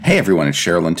Hey everyone, it's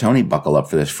Cheryl and Tony. Buckle up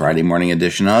for this Friday morning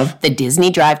edition of the Disney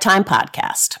Drive Time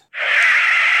Podcast.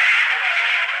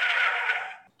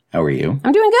 How are you?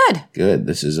 I'm doing good. Good.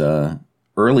 This is a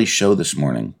early show this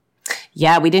morning.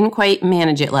 Yeah, we didn't quite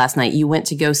manage it last night. You went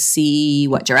to go see,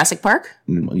 what, Jurassic Park?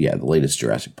 Yeah, the latest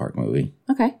Jurassic Park movie.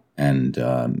 Okay. And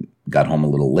got home a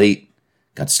little late,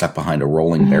 got stuck behind a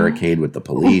rolling barricade with the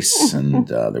police, and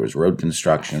there was road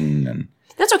construction. And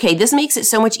that's okay. This makes it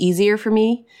so much easier for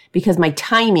me because my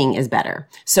timing is better.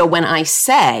 So when I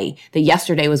say that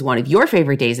yesterday was one of your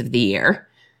favorite days of the year,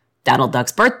 Donald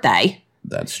Duck's birthday.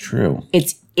 That's true.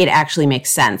 It actually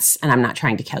makes sense, and I'm not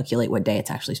trying to calculate what day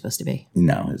it's actually supposed to be.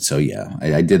 No, so yeah,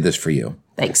 I did this for you.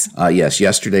 Thanks. Yes,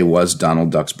 yesterday was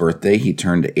Donald Duck's birthday. He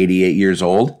turned 88 years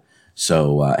old.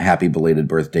 So happy belated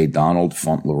birthday, Donald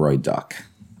Fauntleroy Duck.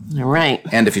 All right.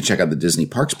 And if you check out the Disney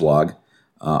Parks blog,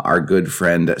 our good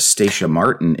friend Stacia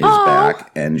Martin is back,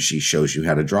 and she shows you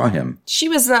how to draw him. She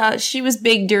was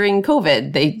big during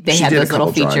COVID. They had those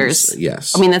little features. Drawings,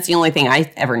 yes. I mean, that's the only thing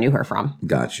I ever knew her from.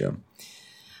 Gotcha.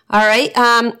 All right.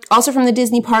 Also from the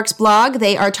Disney Parks blog,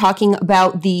 they are talking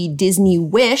about the Disney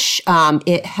Wish.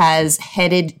 It has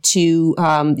headed to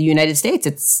the United States.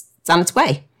 It's on its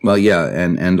way. Well, yeah,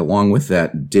 and along with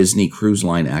that, Disney Cruise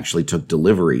Line actually took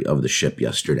delivery of the ship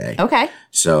yesterday. Okay.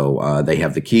 So they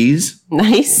have the keys.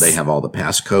 Nice. They have all the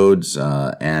passcodes,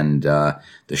 and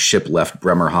the ship left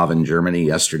Bremerhaven, Germany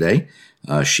yesterday.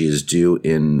 She is due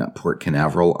in Port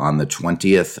Canaveral on the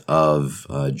 20th of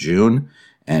June,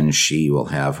 and she will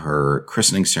have her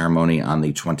christening ceremony on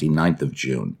the 29th of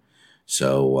June.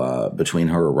 So between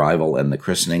her arrival and the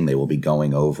christening, they will be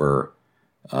going over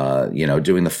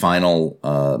doing the final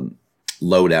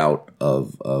loadout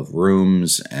of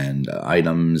rooms and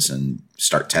items and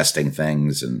start testing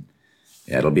things. And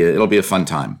yeah, it'll be a fun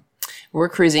time. We're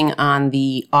cruising on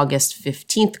the August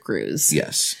 15th cruise.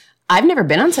 Yes. I've never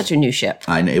been on such a new ship.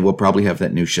 It will probably have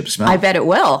that new ship smell. I bet it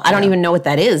will. I don't even know what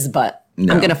that is, but I'm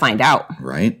going to find out.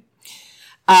 Right.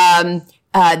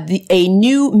 A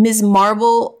new Ms.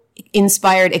 Marvel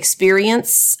inspired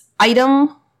experience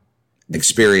item.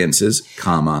 Experiences,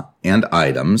 and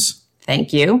items.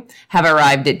 Thank you. Have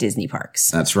arrived at Disney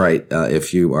Parks. That's right.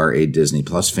 If you are a Disney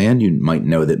Plus fan, you might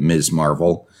know that Ms.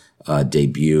 Marvel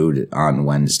debuted on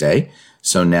Wednesday.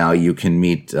 So now you can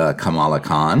meet Kamala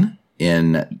Khan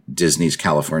in Disney's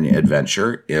California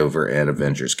Adventure over at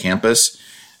Avengers Campus.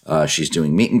 She's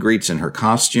doing meet and greets in her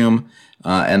costume.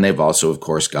 And they've also, of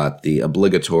course, got the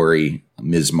obligatory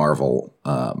Ms. Marvel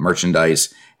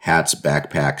merchandise, hats,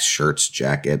 backpacks, shirts,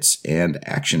 jackets, and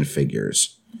action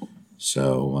figures.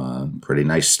 So pretty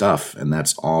nice stuff. And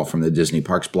that's all from the Disney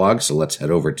Parks blog. So let's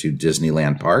head over to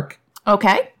Disneyland Park.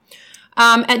 Okay.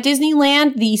 At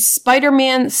Disneyland, the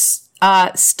Spider-Man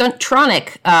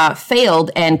Stuntronic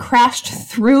failed and crashed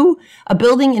through a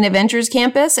building in Avengers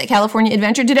Campus at California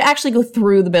Adventure. Did it actually go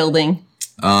through the building?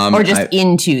 Or just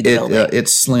into the building? It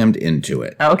slammed into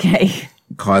it. Okay.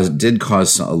 Did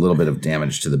cause a little bit of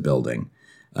damage to the building.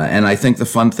 And I think the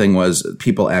fun thing was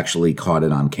people actually caught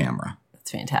it on camera.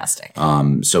 That's fantastic.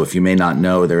 So if you may not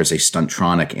know, there is a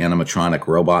Stuntronic animatronic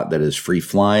robot that is free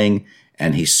flying,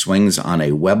 and he swings on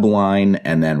a web line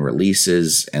and then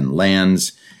releases and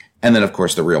lands. And then, of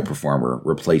course, the real performer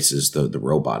replaces the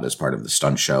robot as part of the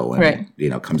stunt show and,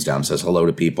 comes down and says hello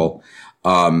to people.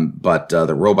 But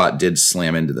the robot did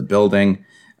slam into the building,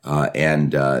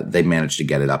 and they managed to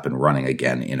get it up and running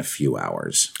again in a few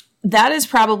hours. That is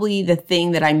probably the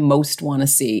thing that I most want to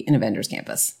see in Avengers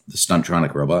Campus. The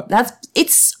Stuntronic robot?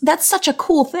 That's such a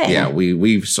cool thing. Yeah,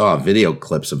 we saw video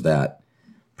clips of that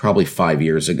probably 5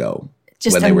 years ago.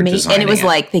 Just when they were designing and it was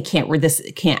like,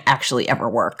 this can't actually ever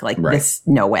work. Like this,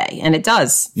 no way. And it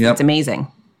does. Yep. It's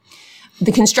amazing.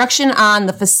 The construction on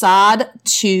the facade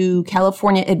to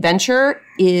California Adventure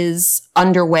is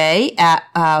underway at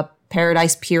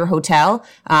Paradise Pier Hotel,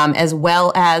 as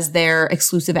well as their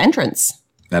exclusive entrance.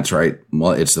 That's right.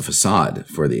 Well, it's the facade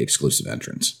for the exclusive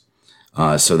entrance.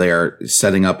 So they are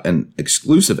setting up an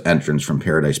exclusive entrance from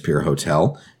Paradise Pier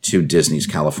Hotel to Disney's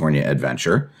California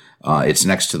Adventure. It's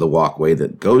next to the walkway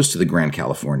that goes to the Grand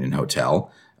Californian Hotel,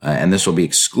 and this will be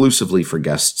exclusively for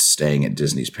guests staying at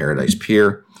Disney's Paradise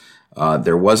Pier.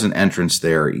 There was an entrance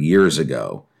there years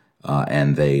ago,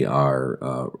 and they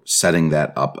are setting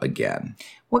that up again.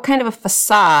 What kind of a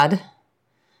facade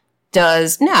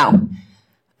does now?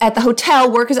 At the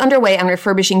hotel, work is underway on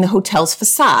refurbishing the hotel's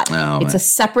facade. Oh, it's a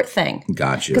separate thing.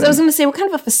 Gotcha. Because I was going to say, what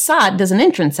kind of a facade does an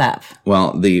entrance have?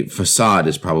 Well, the facade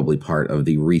is probably part of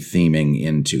the retheming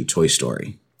into Toy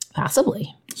Story.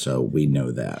 Possibly. So we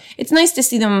know that. It's nice to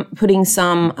see them putting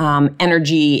some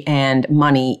energy and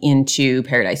money into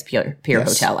Paradise Pier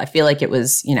Yes. Hotel. I feel like it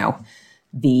was,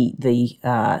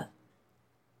 the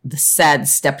sad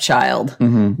stepchild,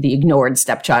 the ignored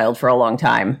stepchild for a long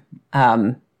time.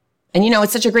 And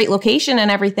it's such a great location and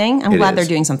everything. I'm glad they're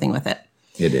doing something with it.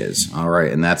 It is. All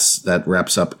right. And that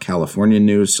wraps up California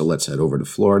news. So let's head over to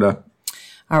Florida.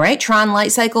 All right. Tron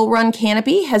Light Cycle Run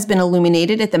canopy has been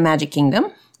illuminated at the Magic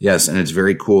Kingdom. Yes. And it's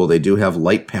very cool. They do have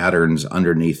light patterns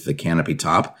underneath the canopy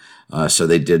top. So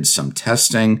they did some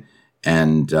testing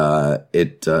and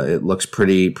it looks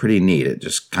pretty neat. It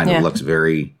just kind of looks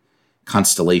very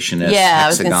constellationist,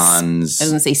 hexagons. I was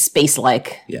going to say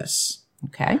space-like. Yes.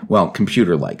 Okay. Well,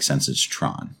 computer-like since it's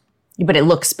Tron. But it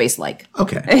looks space-like.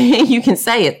 Okay. You can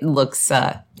say it looks,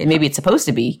 maybe it's supposed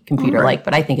to be computer-like,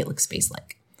 but I think it looks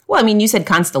space-like. Well, I mean, you said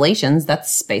constellations.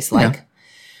 That's space-like.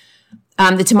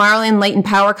 Yeah. The Tomorrowland Light and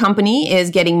Power Company is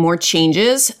getting more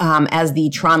changes as the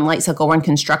Tron Light Cycle Run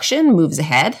construction moves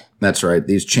ahead. That's right.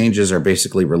 These changes are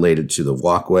basically related to the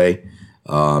walkway,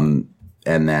 and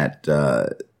that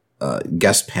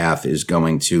guest path is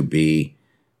going to be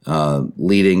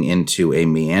leading into a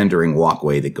meandering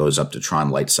walkway that goes up to Tron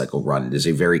Light Cycle Run. It is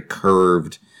a very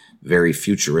curved, very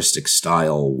futuristic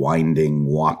style winding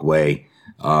walkway.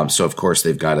 So, of course,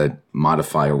 they've got to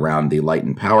modify around the Light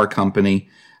and Power Company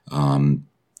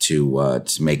to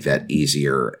make that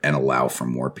easier and allow for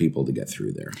more people to get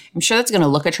through there. I'm sure that's going to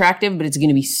look attractive, but it's going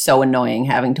to be so annoying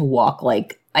having to walk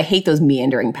I hate those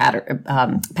meandering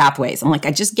pathways. I'm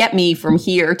like, just get me from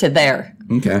here to there.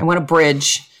 Okay. I want a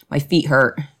bridge. My feet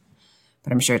hurt.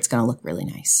 But I'm sure it's going to look really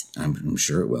nice. I'm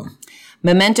sure it will.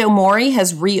 Memento Mori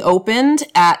has reopened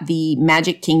at the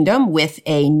Magic Kingdom with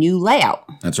a new layout.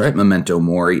 That's right. Memento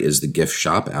Mori is the gift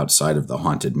shop outside of the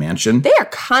Haunted Mansion. They are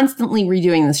constantly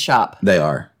redoing this shop. They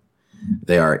are.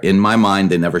 In my mind,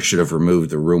 they never should have removed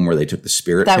the room where they took the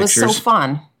spirit pictures. That was so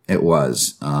fun. It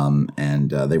was. And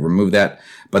they removed that.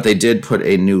 But they did put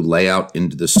a new layout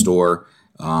into the store.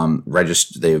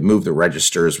 They have moved the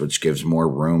registers, which gives more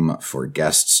room for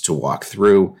guests to walk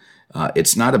through.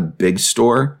 It's not a big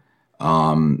store,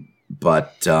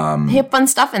 but they have fun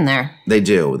stuff in there. They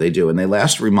do. And they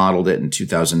last remodeled it in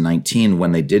 2019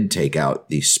 when they did take out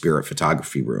the spirit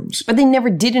photography rooms. But they never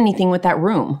did anything with that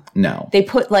room. No. They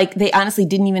put they honestly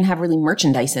didn't even have really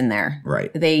merchandise in there.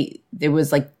 Right. There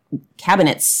was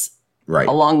cabinets right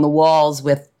along the walls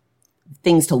with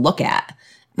things to look at.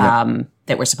 Yep.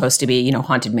 That were supposed to be,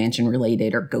 Haunted Mansion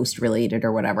related or ghost related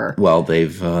or whatever. Well,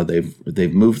 they've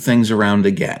moved things around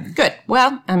again. Good.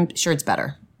 Well, I'm sure it's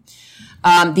better.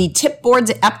 The tip boards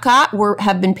at Epcot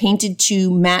have been painted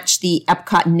to match the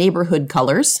Epcot neighborhood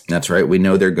colors. That's right. We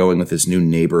know they're going with this new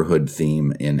neighborhood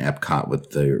theme in Epcot with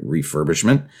the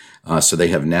refurbishment. So they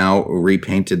have now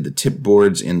repainted the tip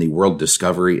boards in the World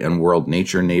Discovery and World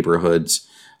Nature neighborhoods.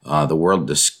 The World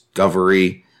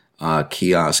Discovery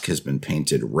kiosk has been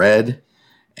painted red.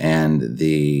 And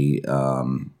the,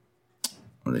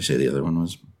 what did I say the other one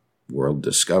was? World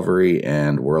Discovery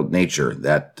and World Nature.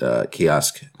 That that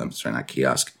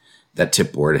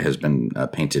tip board has been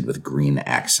painted with green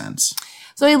accents.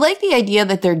 So I like the idea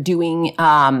that they're doing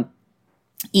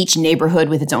each neighborhood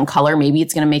with its own color. Maybe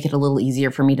it's going to make it a little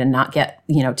easier for me to not get,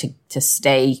 to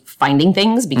stay finding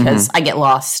things because I get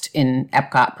lost in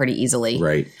Epcot pretty easily.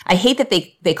 Right. I hate that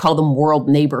they call them world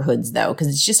neighborhoods though, because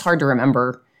it's just hard to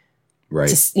remember. Right.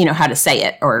 How to say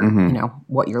it or,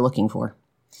 what you're looking for.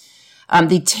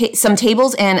 Some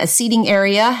tables and a seating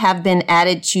area have been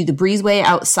added to the breezeway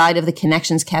outside of the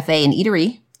Connections Cafe and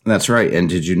Eatery. That's right. And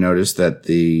did you notice that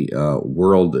the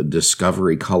World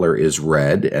Discovery color is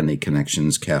red and the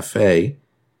Connections Cafe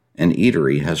and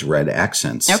Eatery has red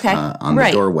accents on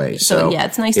the doorway? So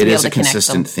it's nice to be able to connect them. It is a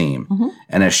consistent theme. Mm-hmm.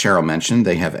 And as Cheryl mentioned,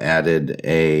 they have added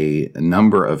a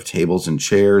number of tables and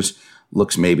chairs.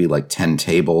 Looks maybe like 10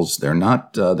 tables. They're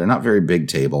not very big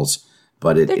tables,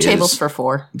 but they're tables for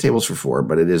four. Tables for four,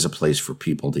 but it is a place for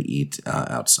people to eat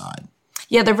outside.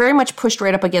 Yeah, they're very much pushed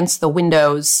right up against the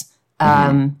windows.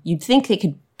 You'd think they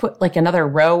could put another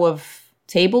row of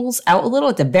tables out a little.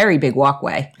 It's a very big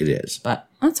walkway. It is, but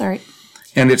that's all right.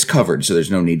 And it's covered, so there's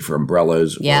no need for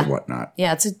umbrellas or whatnot.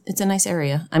 Yeah, it's a nice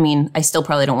area. I mean, I still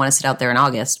probably don't want to sit out there in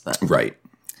August, but right.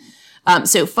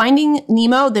 So Finding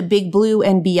Nemo, The Big Blue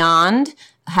and Beyond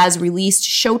has released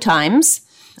showtimes.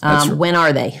 When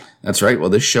are they? That's right. Well,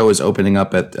 this show is opening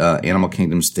up at Animal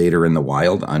Kingdom's Theater in the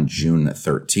Wild on June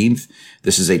 13th.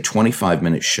 This is a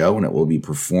 25-minute show, and it will be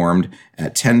performed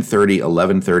at 10:30,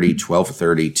 11:30,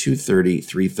 12:30, 2:30,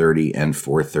 3:30, and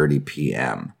 4:30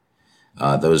 p.m.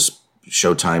 Those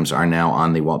showtimes are now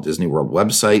on the Walt Disney World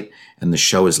website, and the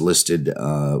show is listed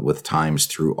with times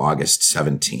through August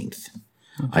 17th.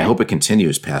 Okay. I hope it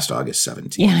continues past August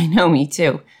 17th. Yeah, I know, me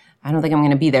too. I don't think I'm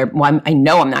going to be there. Well, I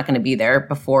know I'm not going to be there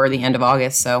before the end of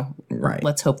August, so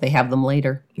let's hope they have them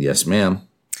later. Yes, ma'am.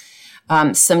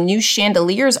 Some new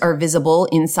chandeliers are visible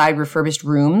inside refurbished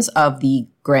rooms of the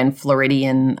Grand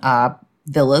Floridian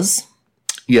villas.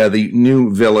 Yeah, the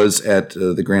new villas at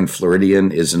the Grand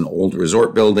Floridian is an old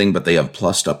resort building, but they have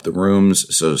plussed up the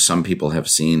rooms. So some people have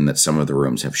seen that some of the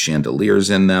rooms have chandeliers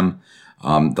in them.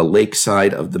 The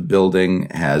lakeside of the building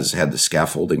has had the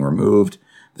scaffolding removed.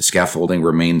 The scaffolding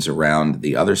remains around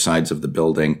the other sides of the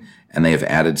building, and they have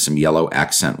added some yellow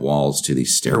accent walls to the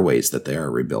stairways that they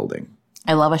are rebuilding.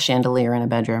 I love a chandelier in a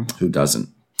bedroom. Who doesn't?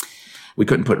 We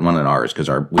couldn't put one in ours because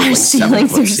our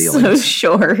ceilings are so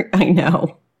short. I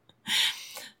know.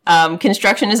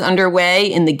 Construction is underway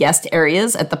in the guest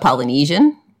areas at the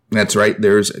Polynesian. That's right.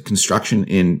 There's construction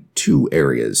in 2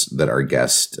 areas that are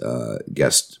guest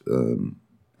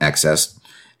accessed.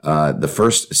 The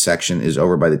first section is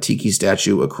over by the Tiki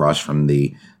statue across from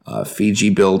the Fiji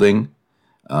building.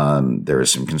 There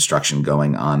is some construction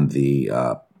going on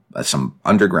some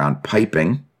underground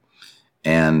piping.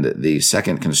 And the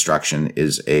second construction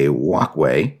is a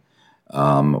walkway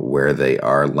where they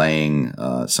are laying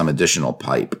some additional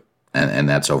pipe. And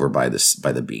that's over by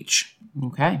the beach.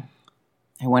 Okay.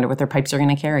 I wonder what their pipes are going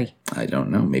to carry. I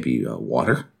don't know. Maybe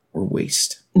water or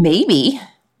waste. Maybe.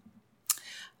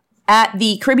 At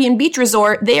the Caribbean Beach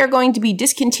Resort, they are going to be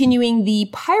discontinuing the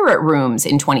pirate rooms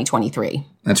in 2023.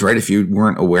 That's right. If you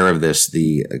weren't aware of this,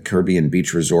 the Caribbean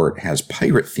Beach Resort has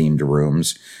pirate-themed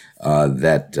rooms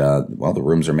the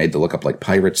rooms are made to look up like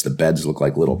pirates. The beds look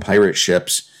like little pirate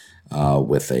ships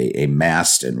with a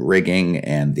mast and rigging,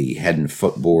 and the head and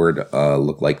footboard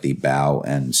look like the bow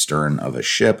and stern of a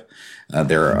ship.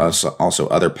 There are also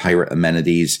other pirate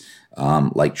amenities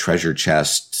like treasure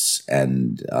chests,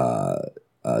 and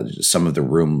some of the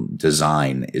room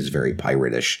design is very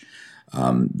pirate-ish.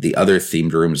 The other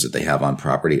themed rooms that they have on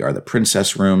property are the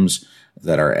princess rooms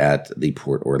that are at the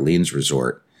Port Orleans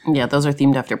Resort. Yeah, those are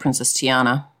themed after Princess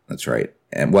Tiana. That's right.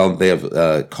 And they have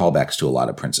callbacks to a lot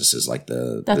of princesses, like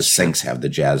the Sinks have the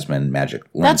Jasmine Magic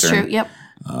Lantern. That's true, yep.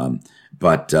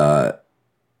 But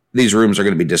these rooms are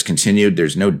going to be discontinued.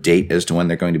 There's no date as to when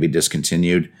they're going to be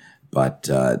discontinued, but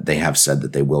they have said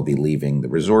that they will be leaving the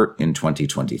resort in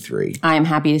 2023. I am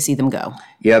happy to see them go.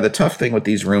 Yeah, the tough thing with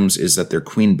these rooms is that they're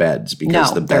queen beds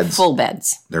because they're full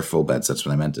beds. They're full beds. That's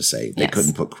what I meant to say. They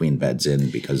couldn't put queen beds in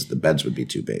because the beds would be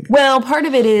too big. Well, part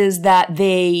of it is that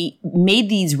they made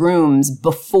these rooms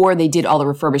before they did all the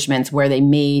refurbishments where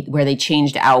they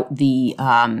changed out the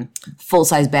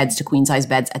full-size beds to queen-size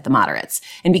beds at the moderates.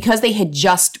 And because they had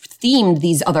just themed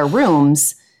these other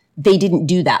rooms, they didn't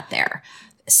do that there.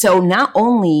 So not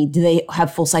only do they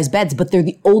have full-size beds, but they're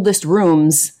the oldest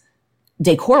rooms,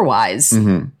 decor-wise,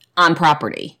 on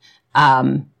property.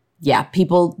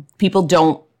 People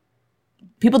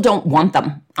don't want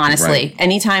them, honestly. Right.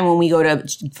 Anytime when we go to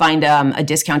find a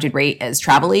discounted rate as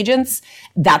travel agents,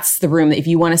 that's the room that if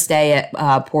you want to stay at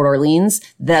Port Orleans,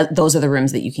 those are the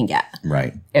rooms that you can get.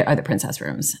 Right. Are the princess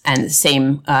rooms. And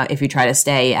same if you try to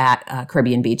stay at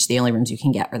Caribbean Beach, the only rooms you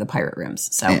can get are the pirate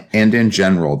rooms. So and in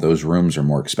general, those rooms are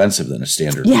more expensive than a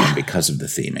standard room because of the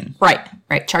theming.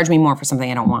 Right. Charge me more for something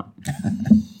I don't want.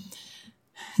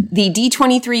 The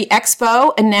D23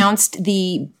 Expo announced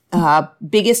the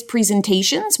biggest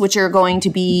presentations, which are going to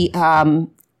be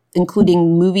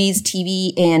including movies,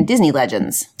 TV, and Disney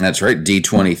legends. That's right.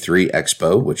 D23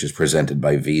 Expo, which is presented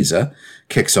by Visa,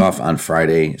 kicks off on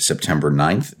Friday, September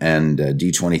 9th. And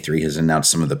D23 has announced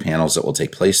some of the panels that will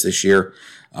take place this year.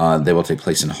 They will take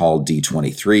place in Hall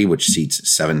D23, which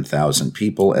seats 7,000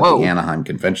 people at the Anaheim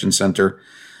Convention Center.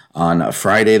 On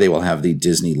Friday, they will have the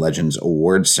Disney Legends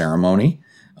Awards ceremony.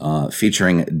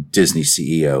 Featuring Disney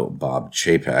CEO Bob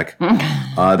Chapek.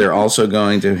 They're also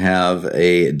going to have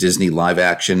a Disney live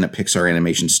action, Pixar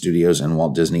Animation Studios and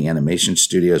Walt Disney Animation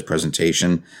Studios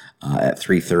presentation at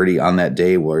 3:30 on that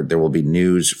day, where there will be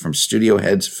news from studio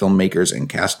heads, filmmakers, and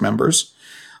cast members.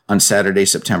 On Saturday,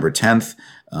 September 10th,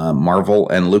 Marvel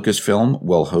and Lucasfilm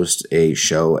will host a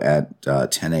show at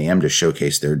 10 a.m. to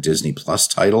showcase their Disney Plus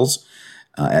titles.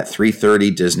 At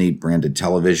 3:30, Disney branded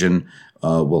television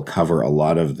will cover a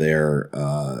lot of their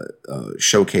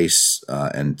showcase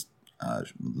and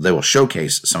they will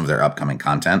showcase some of their upcoming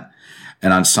content.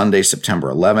 And on Sunday,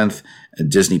 September 11th,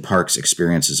 Disney Parks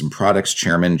Experiences and Products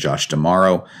Chairman Josh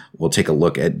D'Amaro will take a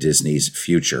look at Disney's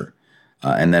future.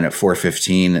 And then at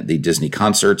 4:15, the Disney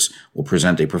Concerts will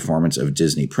present a performance of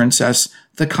Disney Princess,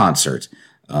 The Concert,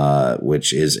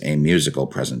 which is a musical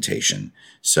presentation.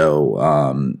 So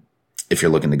if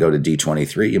you're looking to go to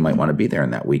D23, you might want to be there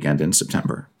in that weekend in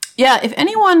September. Yeah, if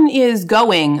anyone is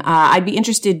going, I'd be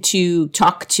interested to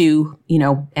talk to,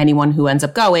 anyone who ends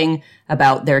up going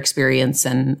about their experience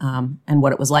and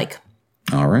what it was like.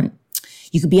 All right.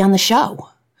 You could be on the show.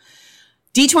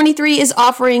 D23 is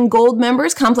offering gold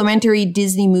members complimentary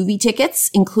Disney movie tickets,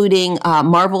 including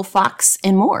Marvel, Fox,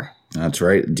 and more. That's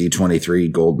right.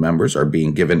 D23 gold members are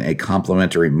being given a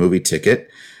complimentary movie ticket,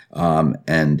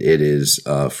 and it is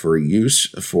for use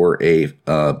for a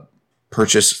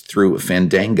purchase through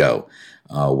Fandango,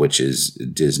 which is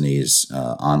Disney's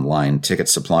online ticket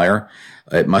supplier.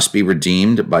 It must be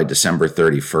redeemed by December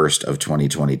 31st of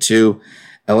 2022.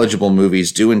 Eligible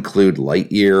movies do include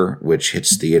Lightyear, which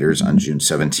hits theaters on June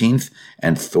 17th,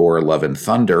 and Thor: Love and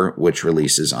Thunder, which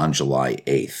releases on July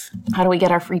 8th. How do we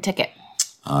get our free ticket?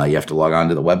 You have to log on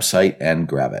to the website and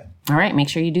grab it. All right, make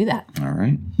sure you do that. All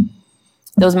right.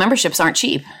 Those memberships aren't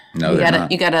cheap. No, they're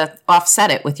not. You gotta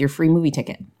offset it with your free movie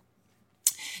ticket.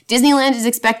 Disneyland is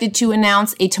expected to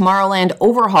announce a Tomorrowland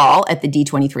overhaul at the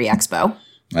D23 Expo.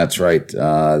 That's right.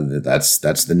 That's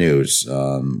the news.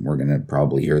 We're going to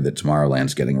probably hear that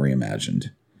Tomorrowland's getting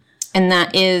reimagined. And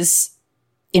that is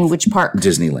in which park?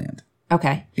 Disneyland.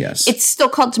 Okay. Yes. It's still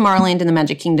called Tomorrowland in the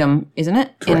Magic Kingdom, isn't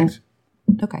it? Correct.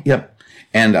 Okay. Yep.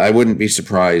 And I wouldn't be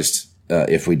surprised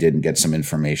if we didn't get some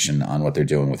information on what they're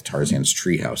doing with Tarzan's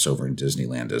Treehouse over in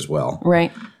Disneyland as well.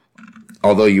 Right.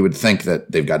 Although you would think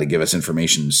that they've got to give us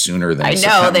information sooner than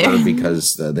September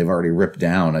because they've already ripped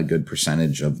down a good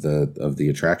percentage of the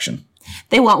attraction.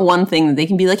 They want one thing that they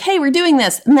can be like, hey, we're doing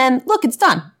this. And then, look, it's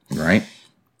done. Right.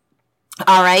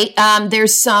 All right.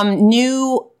 There's some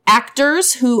new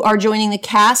actors who are joining the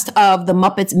cast of The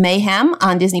Muppets Mayhem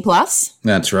on Disney+.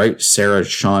 That's right. Sarah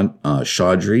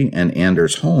Chaudhry and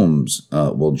Anders Holmes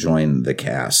will join the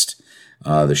cast.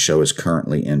 The show is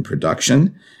currently in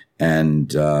production. And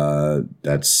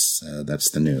that's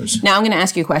the news. Now I'm going to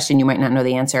ask you a question. You might not know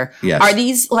the answer. Yes. Are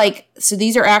these so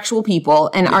these are actual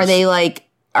people, and yes.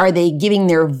 are they giving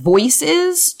their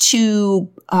voices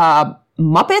to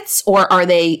Muppets, or are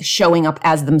they showing up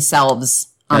as themselves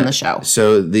on the show?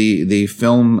 So the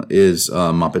film is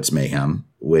Muppets Mayhem,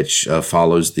 which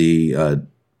follows the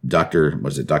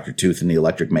Dr. Tooth and the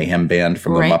Electric Mayhem Band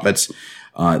from the Muppets.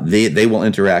 They will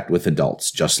interact with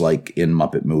adults, just like in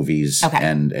Muppet movies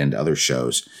and other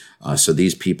shows. So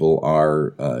these people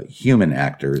are human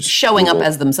actors showing up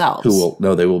as themselves.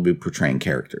 They will be portraying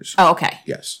characters. Oh, okay.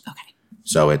 Yes. Okay.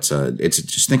 So it's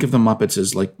just think of the Muppets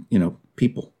as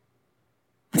people.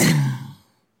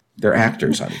 They're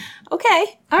actors, honey.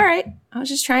 Okay. All right. I was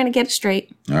just trying to get it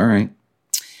straight. All right.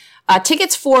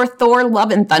 Tickets for Thor: Love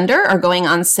and Thunder are going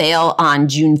on sale on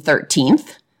June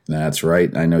 13th. That's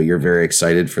right. I know you're very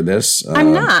excited for this.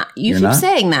 I'm not. You keep not?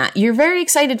 saying that. You're very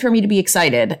excited for me to be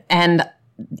excited. And,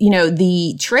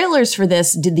 the trailers for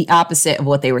this did the opposite of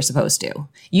what they were supposed to.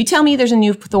 You tell me there's a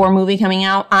new Thor movie coming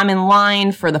out, I'm in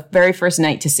line for the very first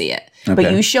night to see it. Okay.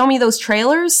 But you show me those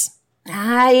trailers,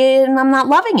 I'm not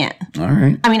loving it. All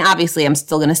right. I mean, obviously, I'm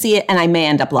still going to see it, and I may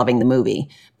end up loving the movie.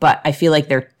 But I feel like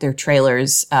their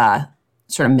trailers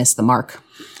sort of missed the mark.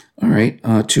 All right.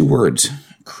 2 words.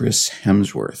 Chris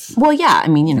Hemsworth. Well, yeah. I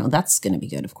mean, that's going to be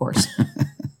good, of course.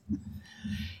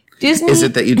 Disney. Is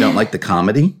it that you don't like the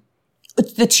comedy?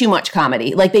 It's the too much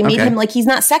comedy. Like, they made him he's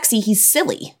not sexy, he's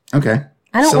silly. Okay.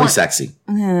 I don't sexy.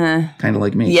 Kind of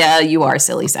like me. Yeah, you are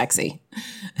silly sexy.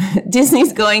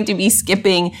 Disney's going to be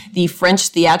skipping the French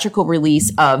theatrical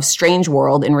release of Strange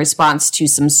World in response to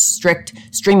some strict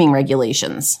streaming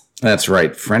regulations. That's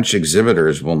right. French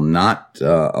exhibitors will not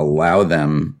allow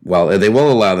them. Well, they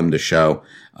will allow them to show,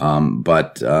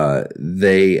 but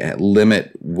they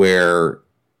limit where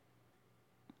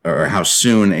or how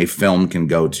soon a film can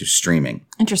go to streaming.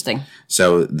 Interesting.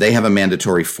 So they have a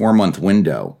mandatory 4-month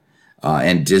window,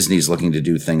 and Disney's looking to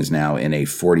do things now in a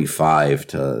 45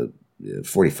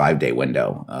 day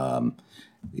window.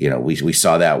 We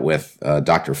saw that with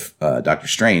Doctor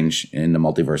Strange in the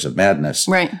Multiverse of Madness,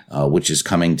 right? Which is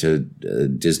coming to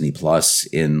Disney Plus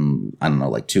in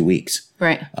 2 weeks,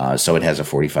 right? So it has a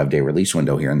 45-day release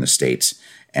window here in the States,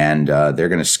 and they're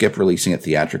going to skip releasing it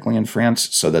theatrically in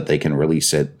France so that they can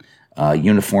release it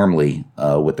uniformly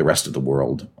with the rest of the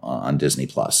world on Disney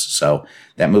Plus. So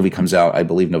that movie comes out, I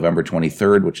believe, November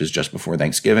 23rd, which is just before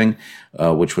Thanksgiving,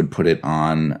 which would put it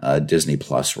on Disney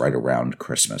Plus right around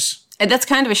Christmas. And that's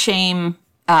kind of a shame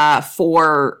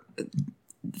for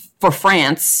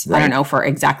France. Right. I don't know for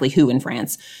exactly who in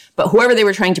France, but whoever they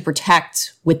were trying to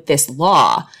protect with this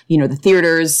law, the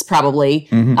theaters probably,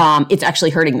 it's actually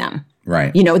hurting them.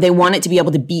 Right. They want it to be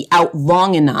able to be out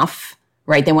long enough,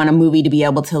 right? They want a movie to be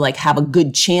able to have a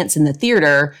good chance in the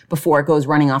theater before it goes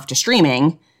running off to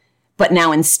streaming. But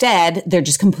now instead, they're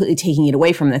just completely taking it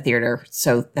away from the theater.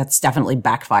 So that's definitely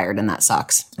backfired, and that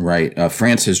sucks. Right.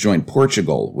 France has joined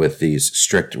Portugal with these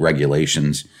strict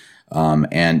regulations.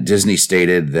 And Disney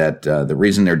stated that the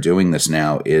reason they're doing this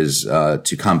now is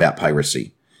to combat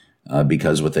piracy.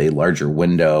 Because with a larger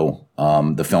window,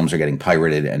 the films are getting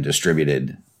pirated and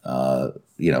distributed,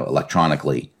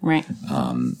 electronically, right,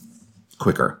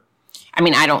 quicker. I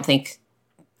mean, I don't think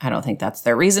that's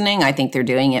their reasoning. I think they're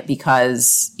doing it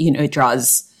because it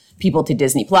draws people to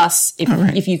Disney Plus.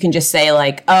 If you can just say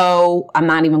like, oh, I'm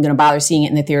not even going to bother seeing it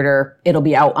in the theater, it'll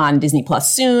be out on Disney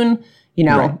Plus soon.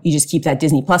 You just keep that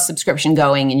Disney Plus subscription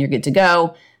going, and you're good to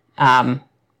go.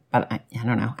 But I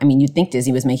don't know. I mean, you'd think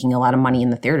Disney was making a lot of money in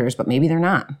the theaters, but maybe they're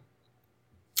not.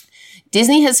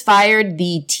 Disney has fired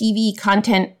the TV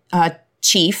content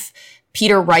chief,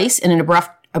 Peter Rice, in an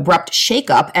abrupt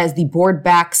shakeup as the board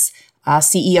backs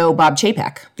CEO Bob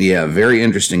Chapek. Yeah, very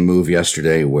interesting move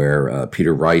yesterday where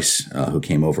Peter Rice, who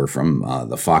came over from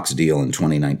the Fox deal in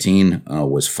 2019,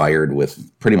 was fired with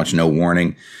pretty much no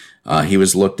warning. He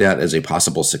was looked at as a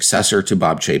possible successor to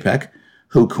Bob Chapek,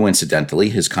 who coincidentally,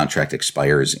 his contract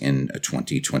expires in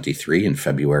 2023 in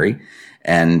February.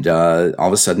 And all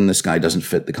of a sudden, this guy doesn't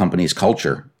fit the company's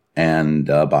culture. And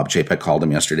Bob Chapek called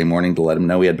him yesterday morning to let him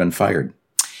know he had been fired.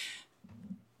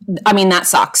 I mean, that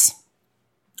sucks.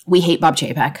 We hate Bob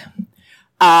Chapek.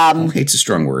 Hate's a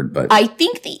strong word, but I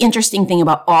think the interesting thing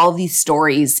about all of these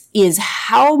stories is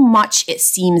how much it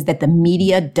seems that the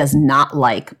media does not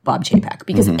like Bob Chapek,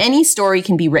 because any story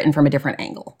can be written from a different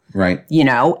angle. Right.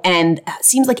 And it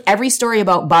seems like every story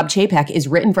about Bob Chapek is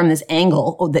written from this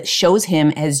angle that shows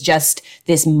him as just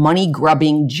this money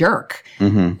grubbing jerk.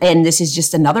 And this is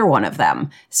just another one of them.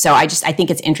 So I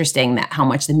think it's interesting that how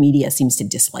much the media seems to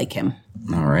dislike him.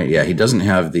 All right. Yeah. He doesn't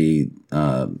have the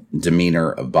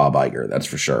demeanor of Bob Iger. That's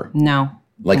for sure. No.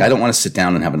 Like, I don't want to sit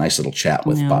down and have a nice little chat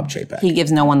with Bob Chapek. He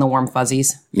gives no one the warm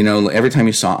fuzzies. Every time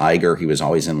you saw Iger, he was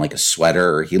always in like a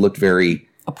sweater. He looked very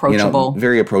approachable,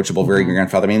 very approachable, very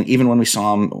grandfather. I mean, even when we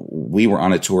saw him, we were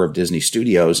on a tour of Disney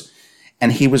Studios,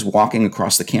 and he was walking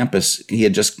across the campus. He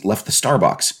had just left the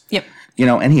Starbucks. Yep.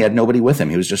 And he had nobody with him.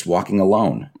 He was just walking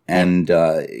alone. And,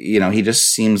 he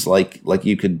just seems like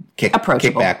you could kick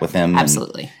back with him.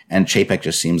 Absolutely. And Chapek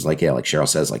just seems like Cheryl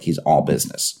says, like he's all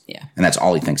business. Yeah. And that's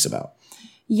all he thinks about.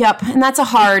 Yep. And that's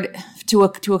to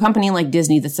a company like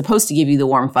Disney that's supposed to give you the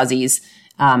warm fuzzies.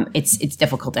 It's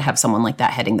difficult to have someone like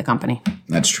that heading the company.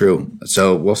 That's true.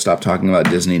 So we'll stop talking about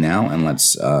Disney now, and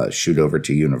let's shoot over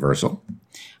to Universal.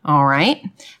 All right.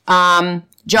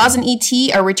 Jaws and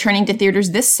E.T. are returning to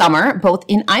theaters this summer, both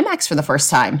in IMAX for the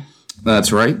first time.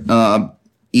 That's right.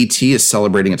 E.T. is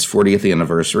celebrating its 40th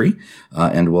anniversary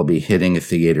and will be hitting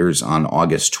theaters on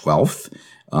August 12th.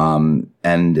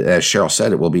 And as Cheryl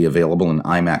said, it will be available in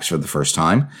IMAX for the first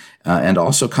time. And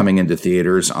also coming into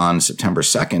theaters on September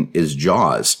 2nd is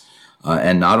Jaws.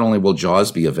 And not only will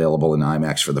Jaws be available in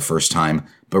IMAX for the first time,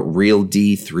 but Real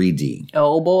D 3D.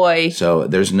 Oh, boy. So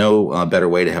there's no better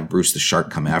way to have Bruce the Shark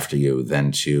come after you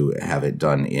than to have it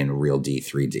done in Real D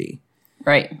 3D.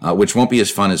 Right. Which won't be as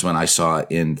fun as when I saw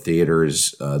in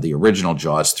theaters the original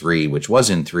Jaws 3, which was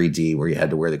in 3D, where you had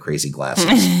to wear the crazy glasses.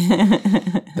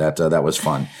 That was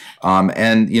fun.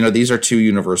 And, these are two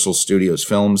Universal Studios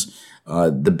films.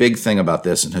 The big thing about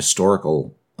this and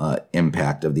historical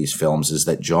impact of these films is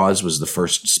that Jaws was the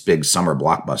first big summer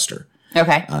blockbuster.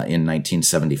 Okay. In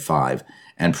 1975.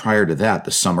 And prior to that,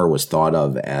 the summer was thought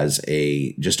of as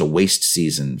just a waste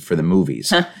season for the movies.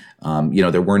 Huh.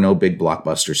 There were no big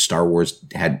blockbusters. Star Wars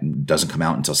doesn't come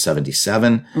out until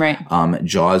 1977. Right.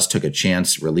 Jaws took a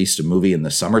chance, released a movie in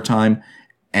the summertime,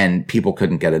 and people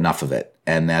couldn't get enough of it.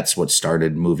 And that's what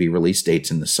started movie release dates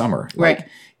in the summer. Right. Like,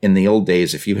 in the old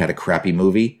days, if you had a crappy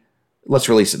movie, let's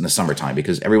release it in the summertime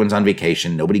because everyone's on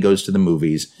vacation. Nobody goes to the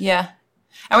movies. Yeah.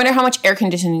 I wonder how much air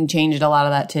conditioning changed a lot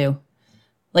of that too.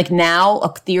 Like now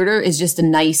a theater is just a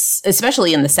nice,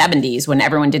 especially in the 70s when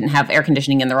everyone didn't have air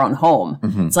conditioning in their own home.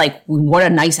 Mm-hmm. It's like, what a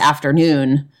nice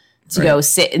afternoon to go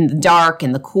sit in the dark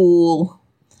and the cool.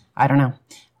 I don't know.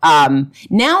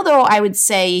 Now though, I would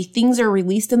say things are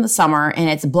released in the summer and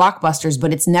it's blockbusters,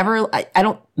 but it's never,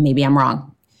 maybe I'm wrong.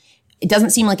 It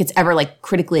doesn't seem like it's ever like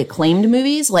critically acclaimed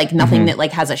movies, like nothing that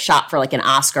like has a shot for like an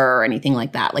Oscar or anything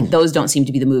like that. Like those don't seem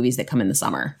to be the movies that come in the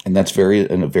summer. And that's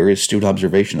a very astute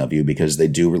observation of you because they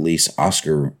do release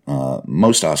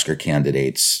most Oscar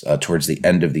candidates towards the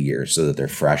end of the year so that they're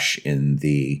fresh in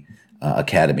the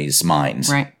Academy's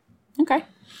minds. Right. Okay.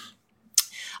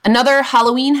 Another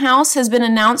Halloween house has been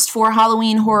announced for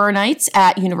Halloween Horror Nights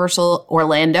at Universal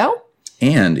Orlando.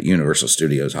 And Universal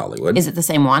Studios Hollywood. Is it the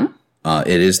same one?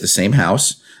 It is the same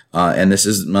house. And this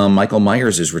is Michael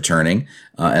Myers is returning,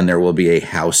 and there will be a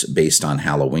house based on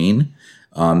Halloween.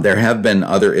 There have been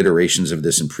other iterations of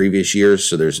this in previous years,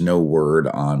 so there's no word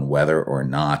on whether or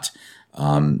not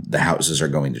the houses are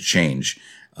going to change.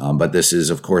 But this is,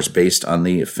 of course, based on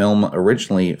the film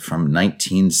originally from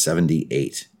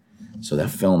 1978. So that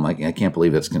film, I can't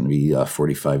believe it's going to be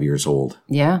 45 years old.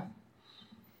 Yeah.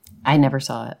 I never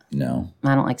saw it. No.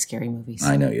 I don't like scary movies.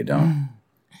 I know you don't.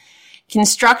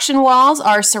 Construction walls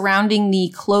are surrounding the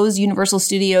closed Universal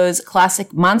Studios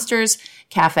Classic Monsters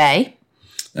Cafe.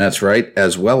 That's right,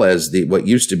 as well as what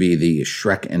used to be the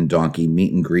Shrek and Donkey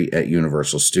meet and greet at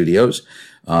Universal Studios.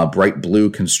 Bright blue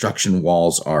construction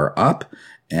walls are up,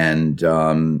 and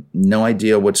no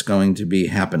idea what's going to be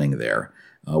happening there.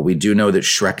 We do know that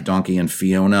Shrek, Donkey, and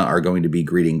Fiona are going to be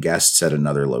greeting guests at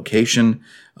another location.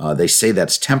 They say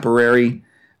that's temporary,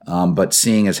 but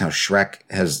seeing as how Shrek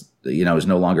is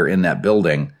no longer in that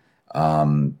building.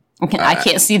 I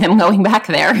can't see them going back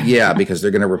there. Yeah, because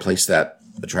they're going to replace that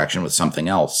attraction with something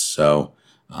else. So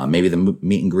maybe the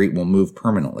meet and greet will move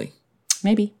permanently.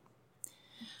 Maybe.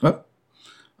 Oh,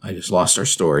 I just lost our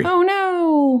story. Oh,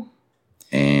 no.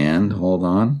 And hold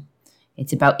on.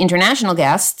 It's about international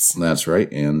guests. That's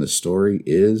right. And the story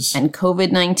is... And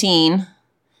COVID-19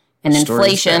 and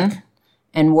inflation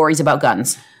and worries about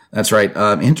guns. That's right.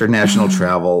 International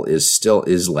travel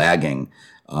is lagging.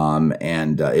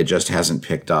 And it just hasn't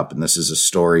picked up. And this is a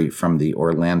story from the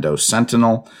Orlando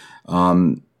Sentinel.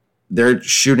 They're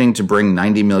shooting to bring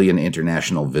 90 million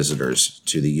international visitors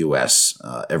to the U.S.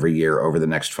 Every year over the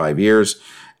next 5 years.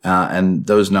 And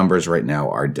those numbers right now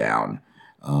are down.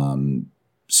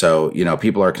 So,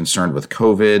 people are concerned with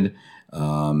COVID.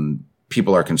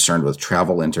 People are concerned with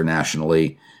travel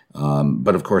internationally.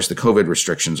 But of course, the COVID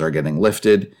restrictions are getting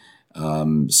lifted.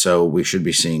 So we should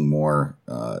be seeing more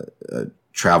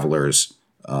travelers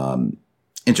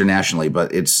internationally,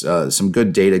 but it's some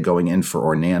good data going in for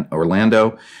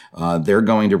Orlando. They're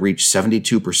going to reach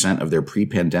 72% of their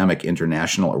pre-pandemic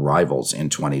international arrivals in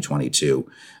 2022,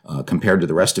 compared to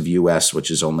the rest of U.S.,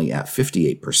 which is only at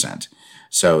 58%.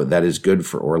 So that is good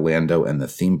for Orlando and the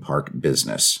theme park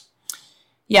business.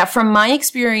 Yeah, from my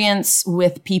experience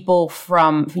with people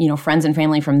from, friends and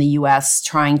family from the U.S.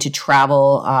 trying to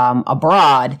travel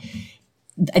abroad,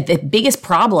 the biggest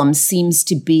problem seems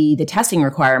to be the testing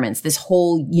requirements. This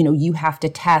whole, you have to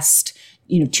test,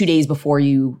 2 days before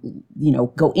you,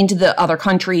 go into the other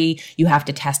country. You have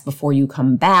to test before you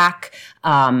come back.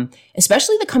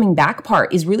 Especially the coming back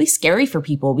part is really scary for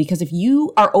people because if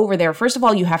you are over there, first of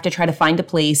all, you have to try to find a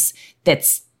place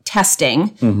that's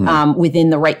testing within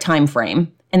the right time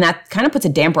frame. And that kind of puts a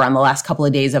damper on the last couple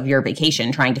of days of your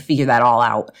vacation, trying to figure that all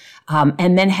out.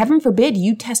 And then heaven forbid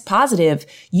you test positive,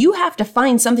 you have to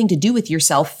find something to do with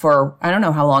yourself for, I don't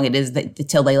know how long it is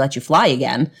until they let you fly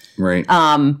again. Right.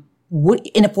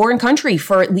 In a foreign country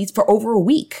for at least for over a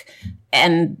week.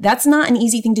 And that's not an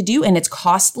easy thing to do. And it's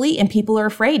costly and people are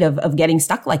afraid of getting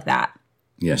stuck like that.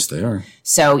 Yes, they are.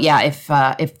 So yeah,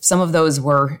 if some of those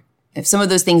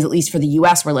things, at least for the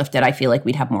U.S., were lifted, I feel like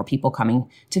we'd have more people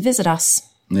coming to visit us.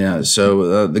 Yeah.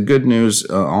 So the good news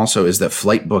also is that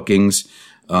flight bookings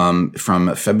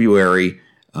from February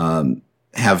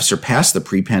have surpassed the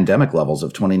pre-pandemic levels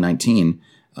of 2019,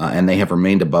 and they have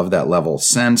remained above that level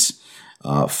since.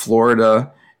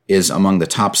 Florida is among the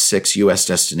top 6 U.S.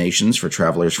 destinations for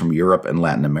travelers from Europe and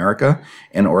Latin America,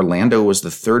 and Orlando was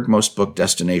the third most booked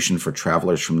destination for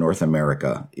travelers from North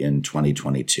America in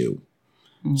 2022.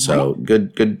 So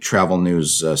good travel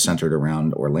news centered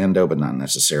around Orlando, but not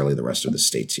necessarily the rest of the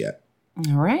states yet.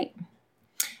 All right.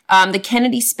 The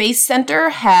Kennedy Space Center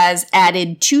has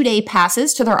added 2-day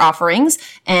passes to their offerings,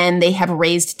 and they have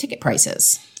raised ticket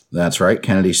prices. That's right.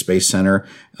 Kennedy Space Center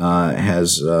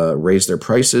has raised their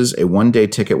prices. A 1-day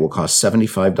ticket will cost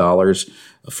 $75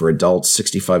 for adults,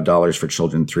 $65 for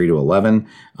children 3 to 11.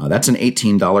 That's an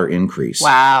 $18 increase.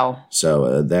 Wow.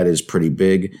 So that is pretty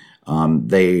big.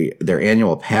 Their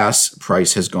annual pass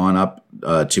price has gone up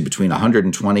to between $120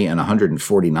 and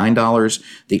 $149.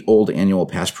 The old annual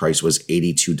pass price was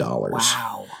 $82.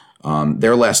 Wow.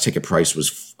 Their last ticket price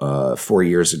was 4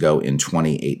 years ago in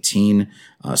 2018.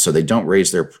 So they don't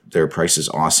raise their prices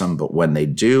awesome, but when they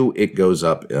do, it goes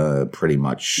up pretty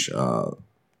much a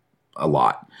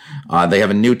lot. They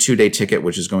have a new 2-day ticket,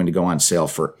 which is going to go on sale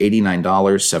for $89,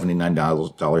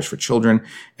 $79 for children,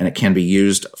 and it can be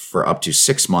used for up to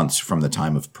 6 months from the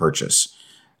time of purchase.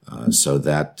 So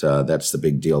that's the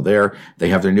big deal there. They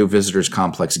have their new Visitors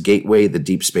Complex Gateway, the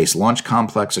Deep Space Launch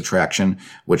Complex attraction,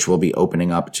 which will be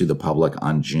opening up to the public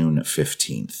on June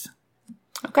 15th.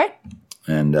 Okay.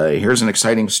 And here's an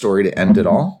exciting story to end it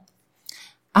all.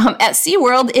 At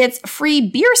SeaWorld, it's free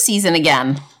beer season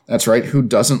again. That's right. Who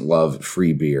doesn't love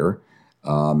free beer?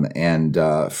 And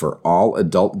for all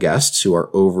adult guests who are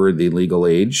over the legal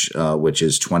age, which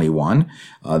is 21,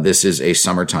 this is a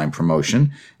summertime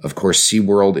promotion. Of course,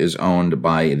 SeaWorld is owned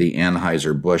by the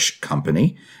Anheuser-Busch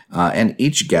Company, and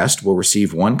each guest will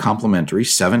receive one complimentary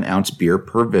 7-ounce beer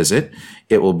per visit.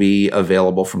 It will be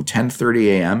available from 10:30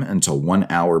 a.m. until 1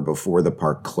 hour before the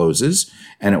park closes,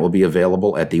 and it will be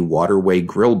available at the Waterway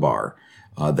Grill Bar.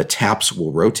 The taps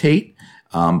will rotate.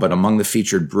 But among the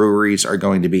featured breweries are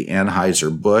going to be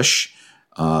Anheuser-Busch,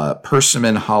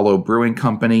 Persimmon Hollow Brewing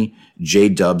Company,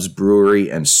 J-Dubs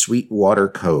Brewery, and Sweetwater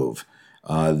Cove.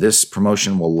 This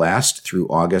promotion will last through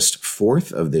August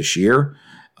 4th of this year,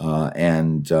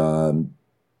 and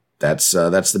that's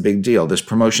the big deal. This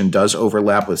promotion does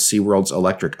overlap with SeaWorld's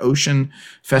Electric Ocean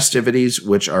festivities,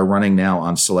 which are running now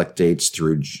on select dates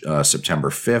through September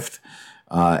 5th.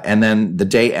 And then the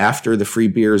day after the free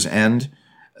beers end,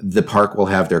 the park will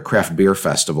have their craft beer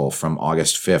festival from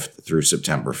August 5th through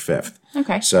September 5th.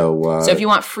 Okay. So if you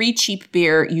want free cheap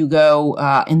beer, you go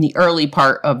in the earlier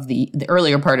part of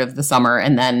the summer,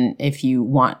 and then if you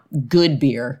want good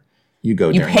beer, you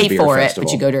go during pay the beer for festival. it,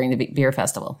 but you go during the beer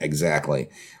festival. Exactly.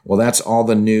 Well, that's all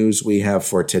the news we have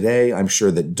for today. I'm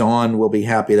sure that Dawn will be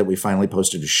happy that we finally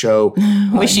posted a show.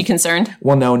 Was she concerned?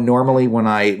 Well, no. Normally, when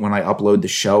I upload the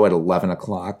show at 11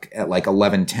 o'clock, at like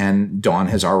 11:10, Dawn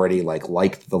has already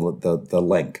liked the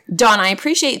link. Dawn, I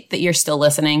appreciate that you're still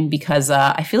listening because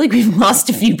I feel like we've lost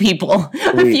a few people.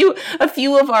 A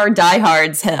few of our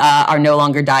diehards are no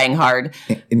longer dying hard,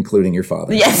 including your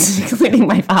father. Yes, including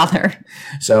my father.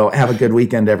 So have a good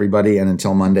weekend, everybody. And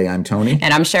until Monday, I'm Tony.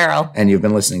 And I'm Cheryl. And you've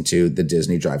been listening to the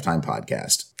Disney Drive Time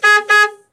Podcast.